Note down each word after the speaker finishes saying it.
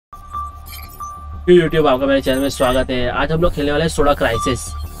YouTube, आपका मेरे channel में स्वागत है। आज हम लोग खेलने वाले हैं सोडा क्राइसिस।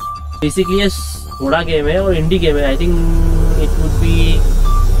 बेसिकली ये सोडा गेम है और इंडी गेम है। I think it would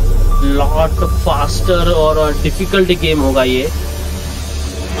be lot faster और डिफिकल्ट गेम होगा ये।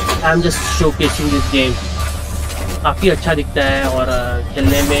 I am just showcasing this game. काफ़ी अच्छा दिखता है और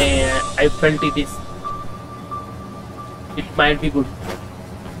खेलने में I felt it might be good.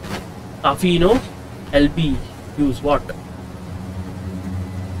 काफ़ी एलबी यूज व्हाट।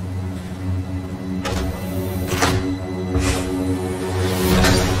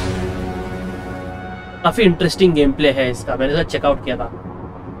 काफ़ी इंटरेस्टिंग गेम प्ले है इसका। मैंने इसका चेकआउट किया था।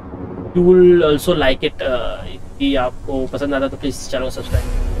 You will also like it. यदि आपको पसंद आता तो प्लीज़ चैनल को सब्सक्राइब।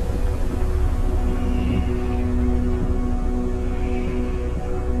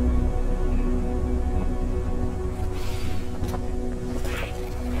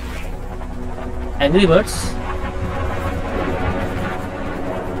 एंग्री बर्ड्स,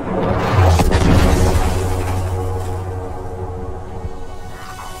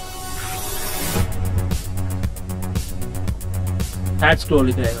 स्लो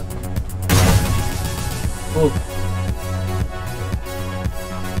लिख रहेगा।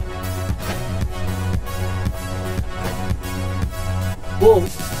 वो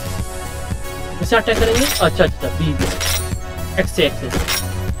कैसे अटैक करेंगे? अच्छा बी एक्स से एक्स।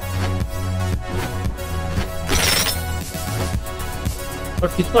 और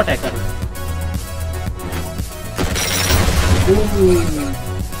किसको अटैक करना है?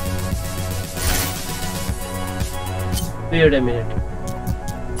 Wait a minute.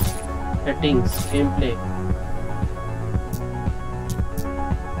 Settings, gameplay.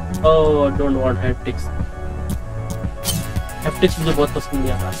 Oh, I don't want haptics. Haptics मुझे बहुत पसंद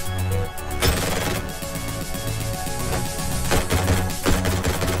नहीं आता।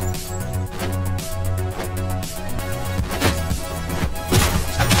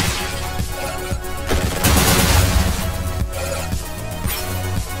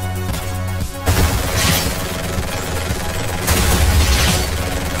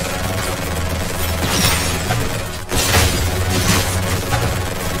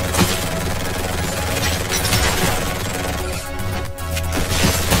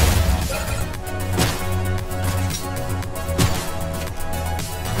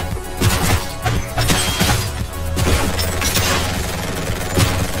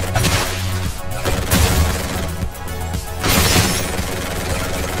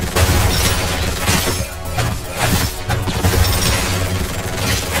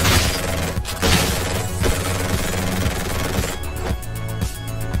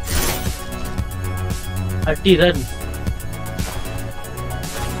 Run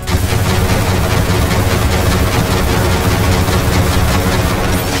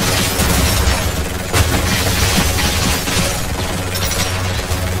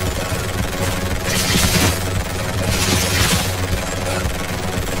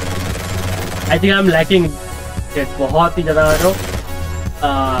I think I am lacking बहुत ही ज्यादा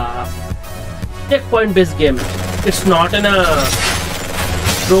check point based game. It's not an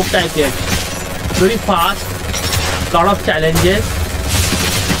रोक type game. Very fast, lot of challenges.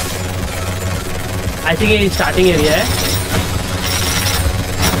 I think ये starting area है।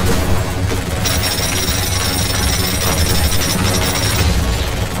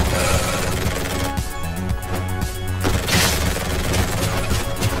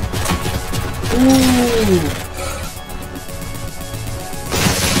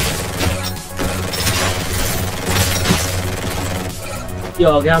 ये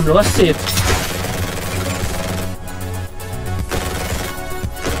हो गया हम लोग सेफ।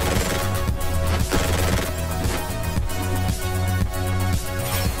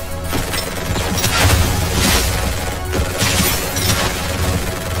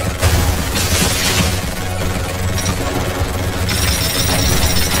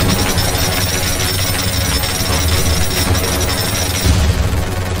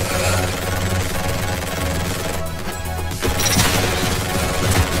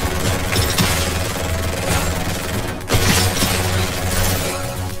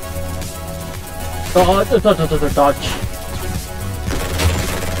 Dodge.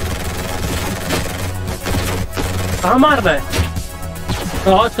 कहाँ मारना है?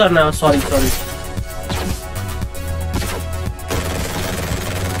 डॉज करना है। सॉरी तो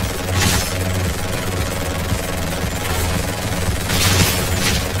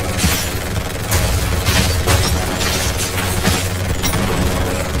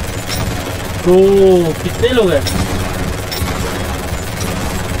कितने लोग हैं?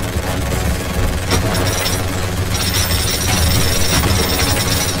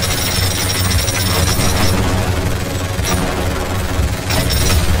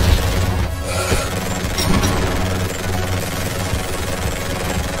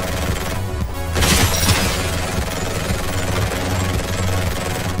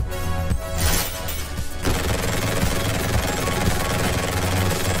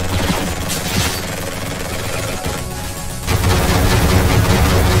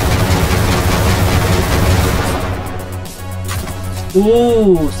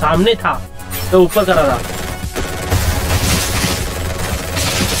 सामने था तो ऊपर करा था।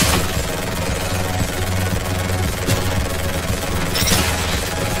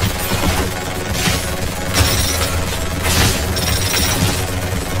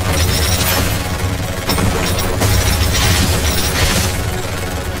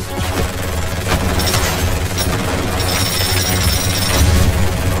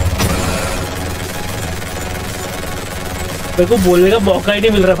 मेरे को बोलने का मौका ही नहीं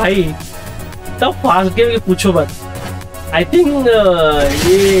मिल रहा भाई, तब फास्ट गेम पूछो मत। आई थिंक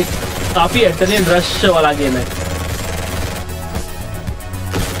ये काफी एड्रेनलिन रश वाला गेम है।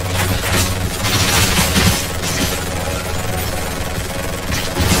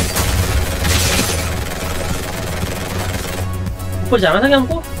 ऊपर जाना था क्या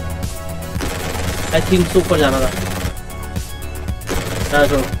हमको? आई थिंक तो ऊपर जाना था।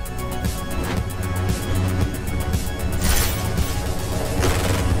 तो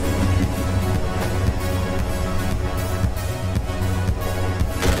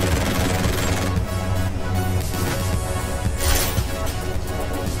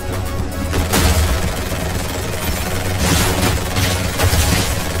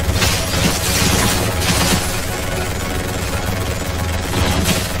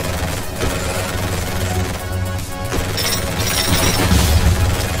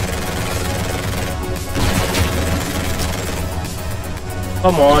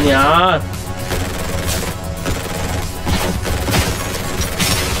कम ऑन यार,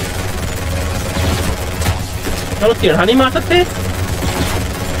 चलो टेढ़ा नहीं मार सकते?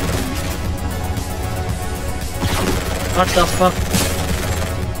 What the fuck?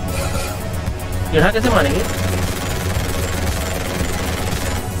 टेढ़ा कैसे मारेंगे?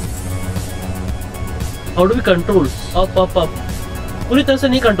 How do we control? up पूरी तरह से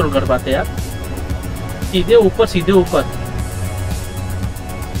नहीं कंट्रोल कर पाते यार। सीधे ऊपर, सीधे ऊपर।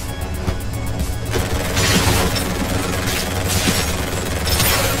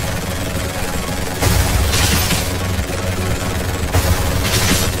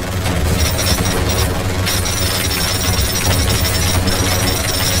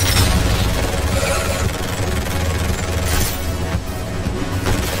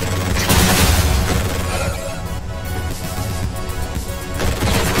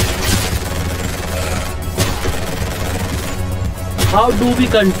 How do we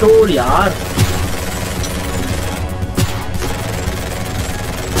control यार?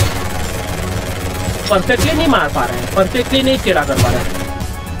 परफेक्टली नहीं मार पा रहे हैं, परफेक्टली नहीं टेढ़ा कर पा रहे हैं।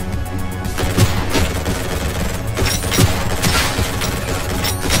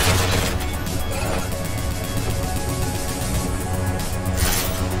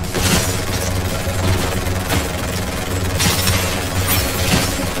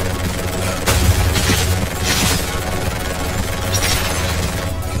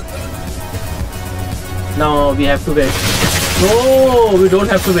 Now we have to wait. No, we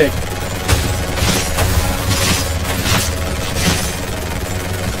don't have to wait.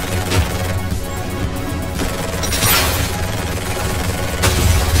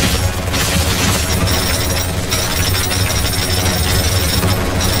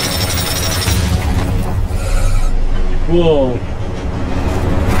 Whoa.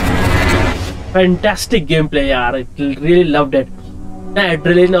 Fantastic gameplay यार. I really loved it. इतना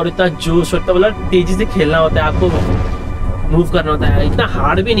एड्रेनलिन और इतना जोश होता है, मतलब तेजी से खेलना होता है, आपको मूव करना होता है। इतना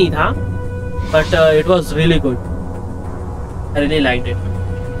हार्ड भी नहीं था, but it was really good. I really liked it.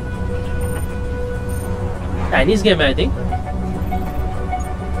 Chinese game है आई थिंक।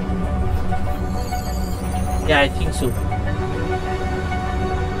 या I think so.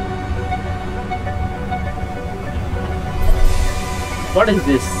 What is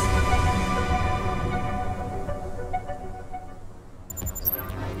this?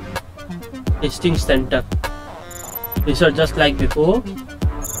 Testing center. These are just like before.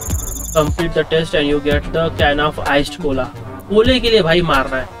 Complete the test and you get the can of iced cola. कोले के लिए भाई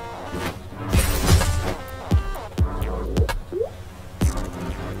मारना है।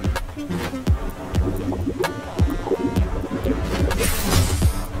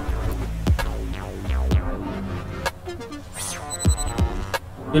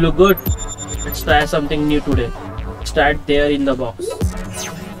 You look good. Let's try something new today. Start there in the box.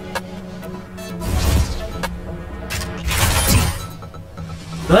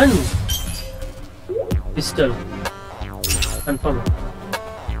 Gun, pistol, confirm.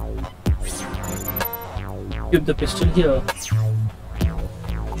 Keep the pistol here.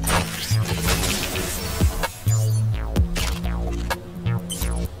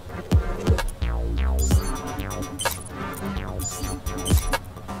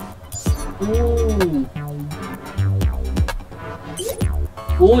 Ooh.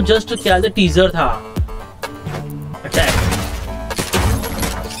 वो just क्या teaser था। Attack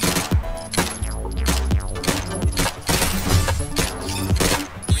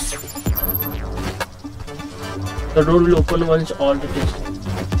the door will open once all the tests.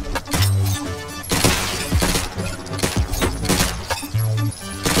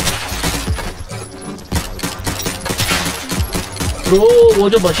 Bro वो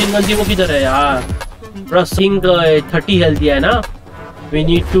जो machine gun थी वो किधर है यार? ब्रो सिंह 30 हेल्थ दिया है ना, we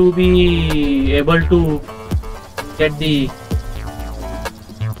need to be able to get the.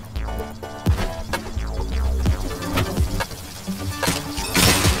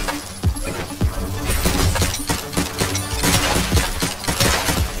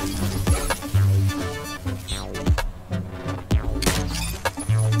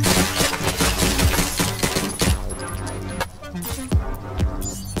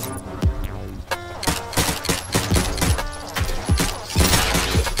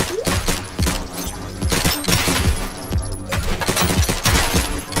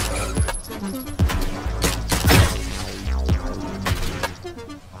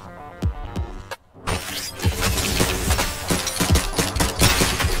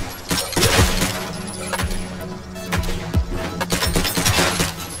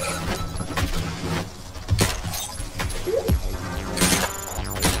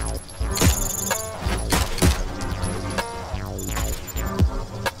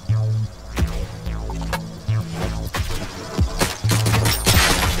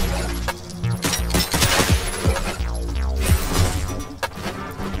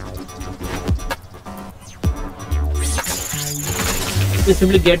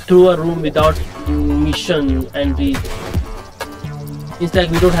 Simply get through a room without mission and read. It's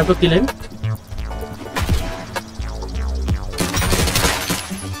like we don't have to kill him.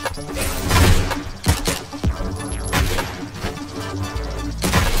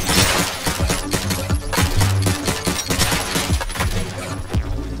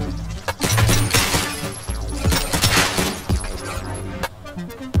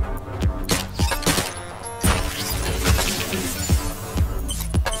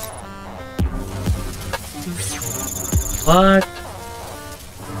 What?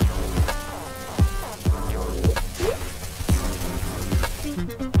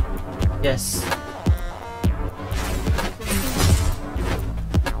 Yes.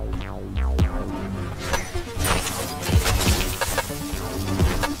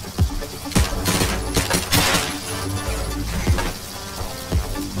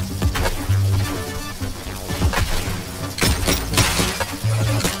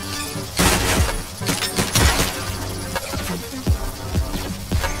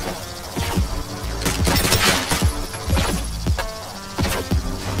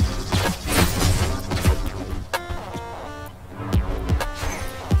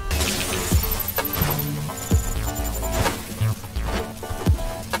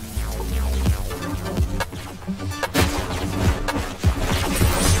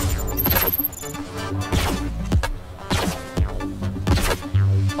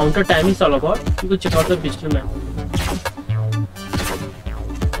 Counter time is all about. You could check out the pistol man.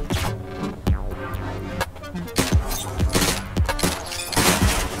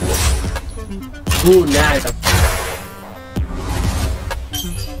 Ooh, nice.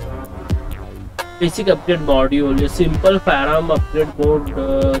 Basic upgrade module, a simple firearm upgrade mode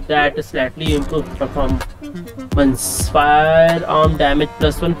that slightly improves performance. Firearm damage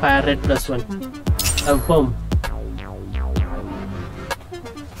 +1, fire rate +1. Confirm.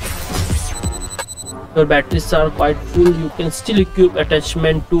 Your batteries are quite full. You can still equip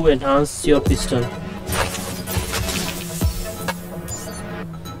attachment to enhance your pistol.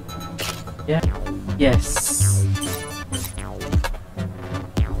 Yeah. Yes.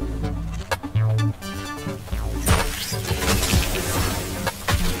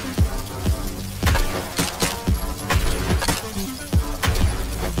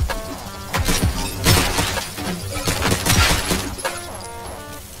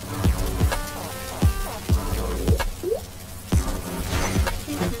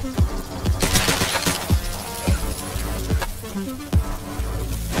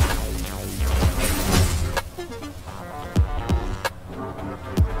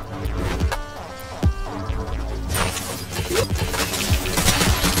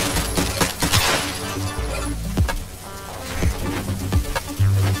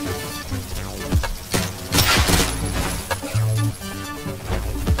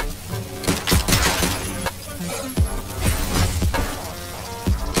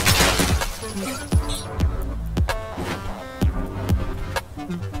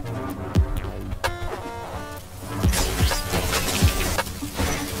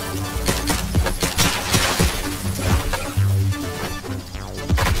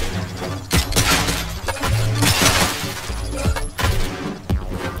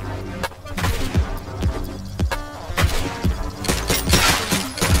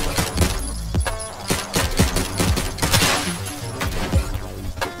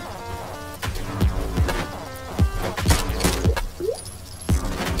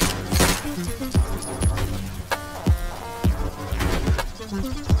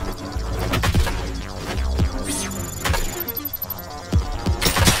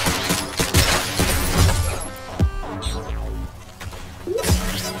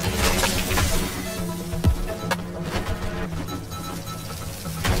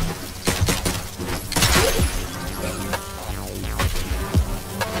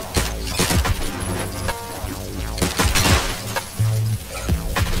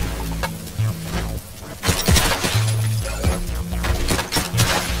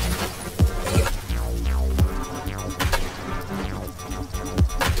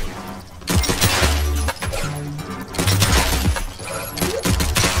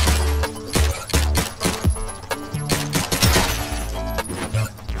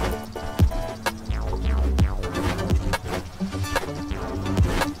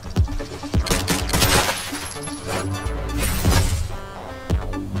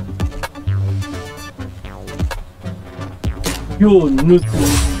 Yo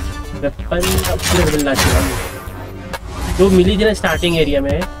weapon upgrade मिलना चाहिए जो मिली थी ना starting area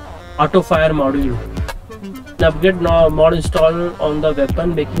में auto fire module upgrade mod install on the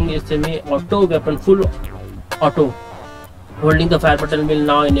weapon making it semi auto weapon full auto holding the fire button will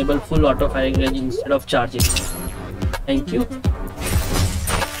now enable full auto firing range instead of charging. Thank you.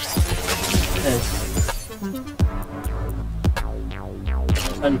 Yes.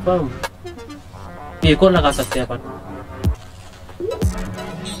 Confirm. एक और लगा सकते हैं अपन.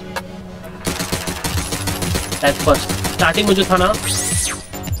 That's first. Starting में जो था ना,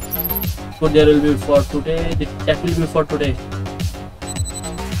 so there will be for today. That will be for today.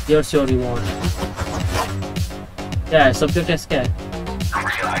 Here's your reward. क्या है? Subject test क्या है?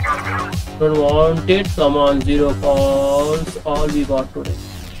 Don't want it. Come on, 0 falls. All we got today.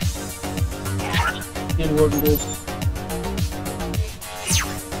 Still what to do?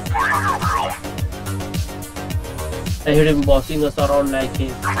 I heard him bossing us around like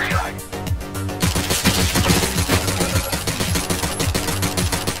him.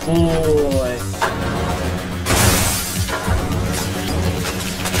 Boy.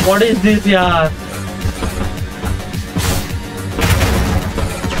 What is this, yaar?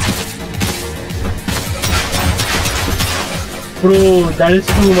 Bro, that is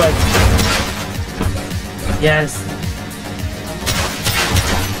too much. Yes.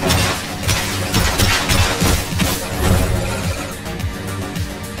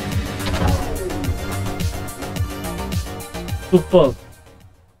 Superb.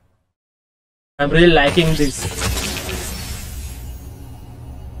 I'm really liking this.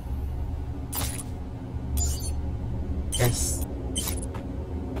 Yes.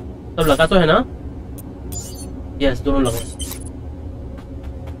 सब लगा तो है ना? Yes, दोनों लगा.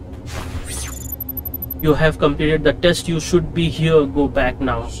 You have completed the test. You should be here. Go back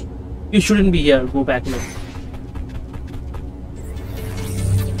now. You shouldn't be here. Go back now.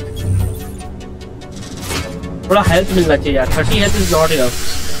 थोड़ा health मिलना चाहिए यार. 30 health is not enough.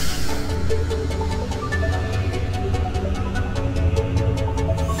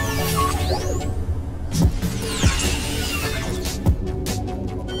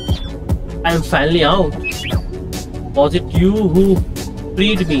 I am finally out. Was it you who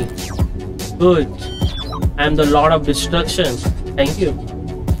freed me? Good. I am the Lord of Destruction. Thank you.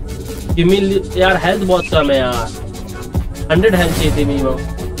 Give me यार health बहुत कम है यार. 100 health चाहिए थी minimum.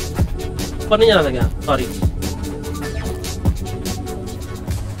 ऊपर नहीं जाना था क्या? Sorry.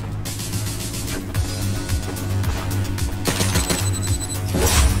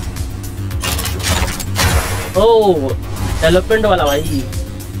 Oh, डेवलपमेंट वाला भाई.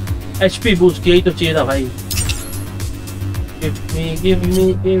 HP boost यही तो चाहिए था भाई. Give me.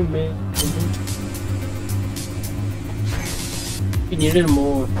 We needed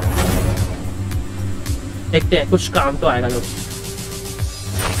more. देखते हैं कुछ काम तो आएगा लोग.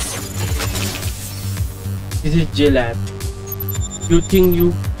 This is J Lab. You think you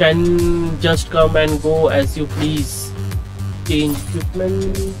can just come and go as you please? Change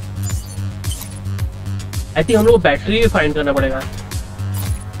equipment. I think हम लोग को बैटरी भी फाइंड करना पड़ेगा.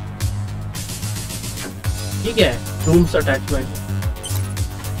 ठीक है. Rooms attachment.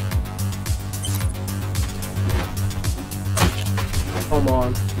 Come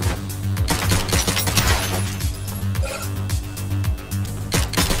on.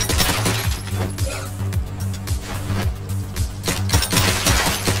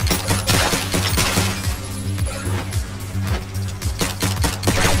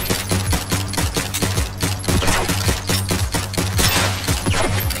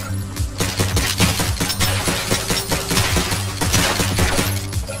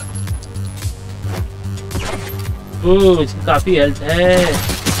 इसकी काफी हेल्थ है.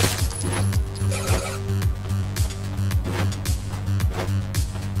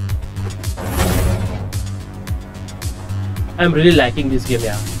 I am really liking this game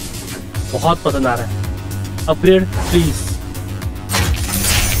यार. बहुत पसंद आ रहा है. Upgrade please.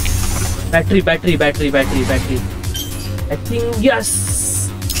 Battery. I think yes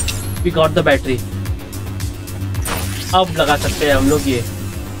we got the battery. अब लगा सकते हैं हम लोग ये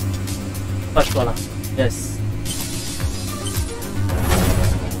फर्स्ट वाला. Yes.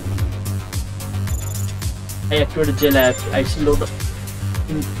 I activated J Lab. I still don't.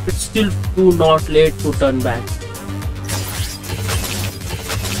 It's still too not late to turn back.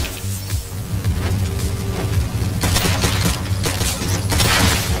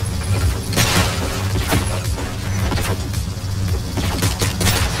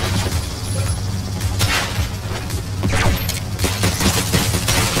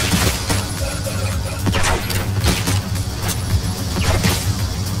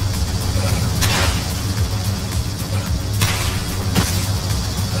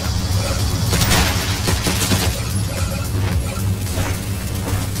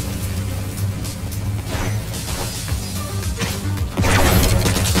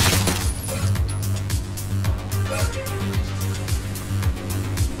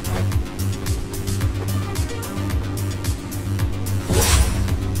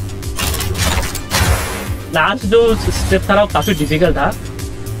 Last जो स्टेप था वो काफी डिफिकल्ट था।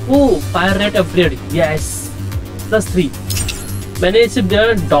 ओ फायर रेट अपग्रेड, यस +3। मैंने सिर्फ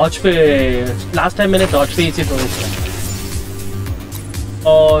डॉज पे, लास्ट टाइम मैंने डॉज पे ही सिर्फ किया।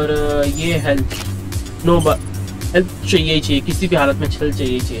 और ये हेल्थ, नो हेल्थ चाहिए ही चाहिए, किसी भी हालत में हेल्थ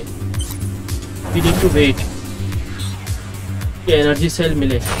चाहिए ही चाहिए। वी नीड टू वेट कि एनर्जी सेल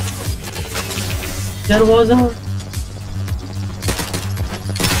मिले। देयर वाज अ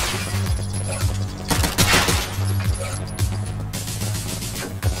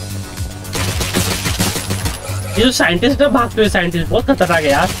ये जो साइंटिस्ट है, भागते हुए साइंटिस्ट बहुत खतरनाक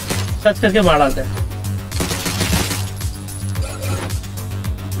है यार, सर्च करके मार डालते हैं।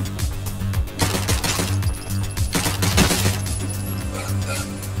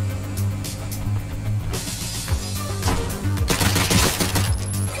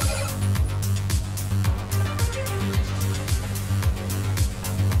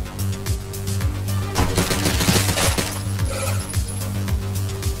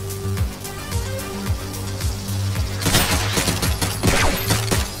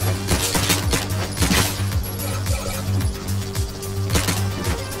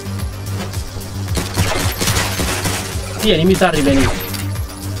 The enemies are remaining.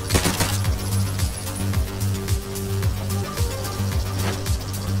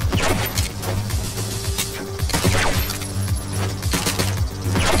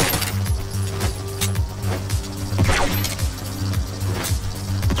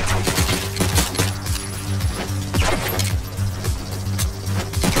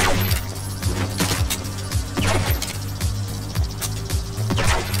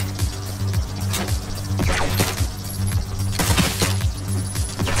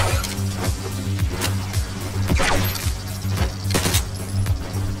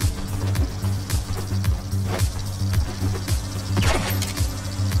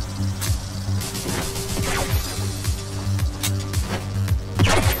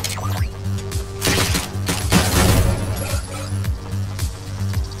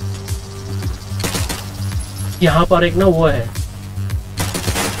 यहाँ पर एक ना वो है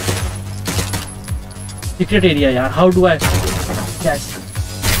सीक्रेट एरिया यार। How do I, yes,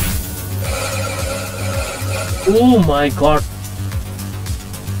 oh my God,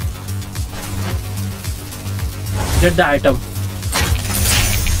 get the item,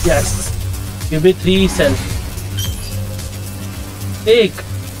 yes, give me 3 cell. एक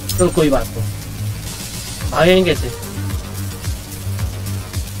तो कोई बात नहीं, भागेंगे कैसे?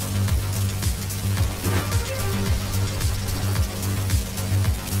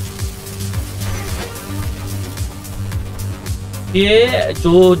 ये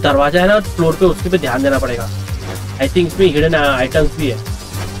जो दरवाजा है ना फ्लोर पे, उसके पे ध्यान देना पड़ेगा। आई थिंक इसमें हिडन आइटम्स भी है।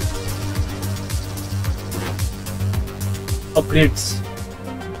 Upgrades,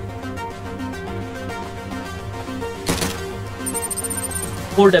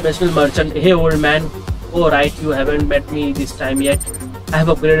 four-dimensional merchant. Hey old man, oh right, you haven't met me this time yet. I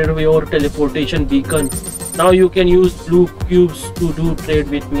have upgraded your teleportation beacon. Now you can use blue cubes to do trade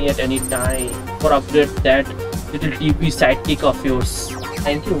with me at any time. For upgrade that little TV sidekick of yours.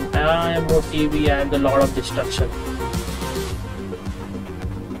 Thank you. I am no TV, I am the Lord of Destruction.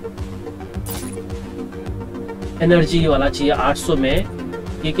 Energy वाला चाहिए 800 में।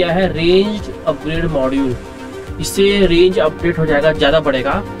 ये क्या है? Range upgrade module. इससे range update हो जाएगा, ज़्यादा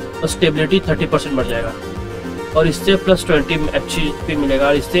बढ़ेगा और स्टेबिलिटी 30% बढ़ जाएगा। और इससे +20 HP मिलेगा।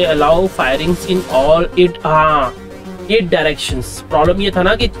 और इससे allow firings in all 8 directions. Problem ये था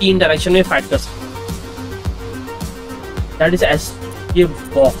ना कि 3 डायरेक्शन में फाइट कर सकते। दैट इज एस, ये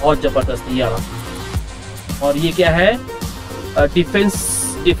बहुत जबरदस्त है यार। और ये क्या है?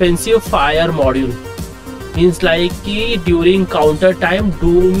 Defensive fire module. Means like कि during counter time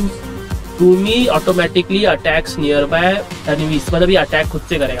डूमी automatically attacks near by enemies, मतलब ये अटैक खुद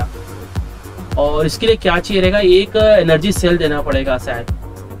से करेगा। और इसके लिए क्या चाहिए रहेगा? एक एनर्जी सेल देना पड़ेगा शायद,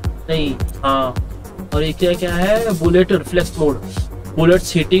 नहीं, हाँ। और ये क्या है? Bullet reflex mode.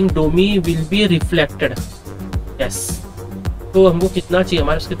 Bullets hitting डोमी will be reflected, yes. तो हमको कितना चाहिए?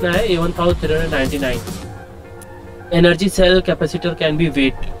 हमारे पास कितना है? 1399। Energy cell capacitor can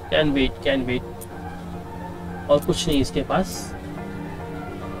wait. और कुछ नहीं इसके पास,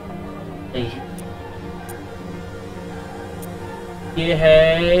 नहीं। ये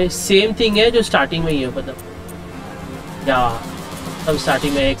है सेम थिंग है जो स्टार्टिंग में ही है, मतलब या सब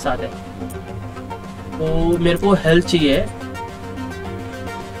स्टार्टिंग में एक साथ है। तो मेरे को हेल्थ चाहिए,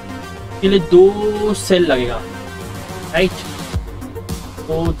 के लिए 2 सेल लगेगा, राइट?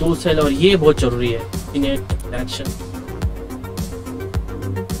 तो 2 सेल, और ये बहुत जरूरी है इन एक्शन।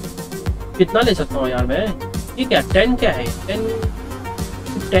 कितना ले सकता हूँ यार मैं? ठीक है, 10 क्या है?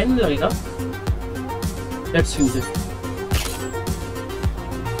 10 लगेगा। Let's use it.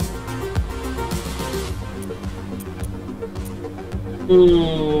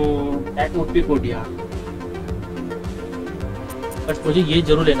 That would be good यार, बट मुझे ये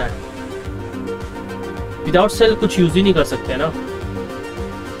जरूर लेना है। विदाउट सेल कुछ यूज ही नहीं कर सकते ना।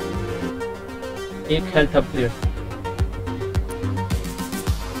 एक हेल्थ अपग्रेड,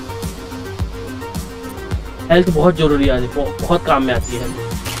 हेल्थ बहुत जरूरी है, बहुत काम में आती है।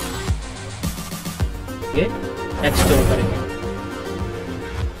 ये नेक्स्ट जरूर करेंगे।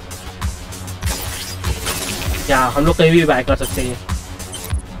 क्या हम लोग कहीं भी बाय कर सकते हैं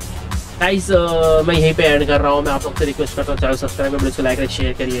गाइस। मैं यहीं पे एंड कर रहा हूँ। मैं आप लोग से रिक्वेस्ट करता हूँ, चैनल सब्सक्राइब करिए, वीडियो को लाइक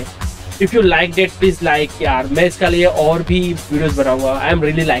शेयर करिए। If you like date please like यार, मैं इसका लिए और भी वीडियोस बनाऊंगा। I am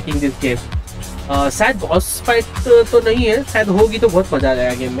really liking this game. शायद बॉस फाइट तो नहीं है, शायद होगी तो बहुत मजा आ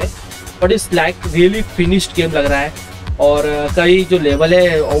जाएगा गेम में, but it's like really finished game लग रहा है। और कई जो लेवल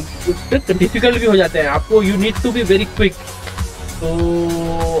है डिफिकल्ट भी हो जाते हैं आपको, you need to be very quick. तो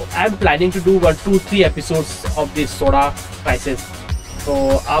I am planning to do 1, 2, 3 episodes of this soda crisis. तो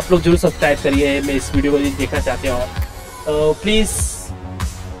आप लोग जरूर सब्सक्राइब करिए, मैं इस वीडियो को देखना चाहते हो प्लीज़।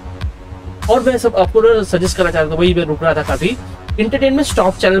 और मैं सब आपको सजेस्ट करना चाहता हूँ, वही मैं रुक रहा था काफ़ी। इंटरटेनमेंट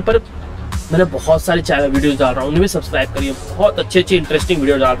स्टॉप चैनल पर मैंने बहुत सारे चैनल वीडियोस डाल रहा हूँ, उन्हें भी सब्सक्राइब करिए। बहुत अच्छे इंटरेस्टिंग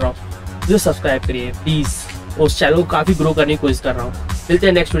वीडियो डाल रहा हूँ, जो सब्सक्राइब करिए प्लीज़। उस चैनल को काफ़ी ग्रो करने की कोशिश कर रहा हूँ। मिलते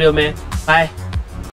हैं नेक्स्ट वीडियो में, बाय।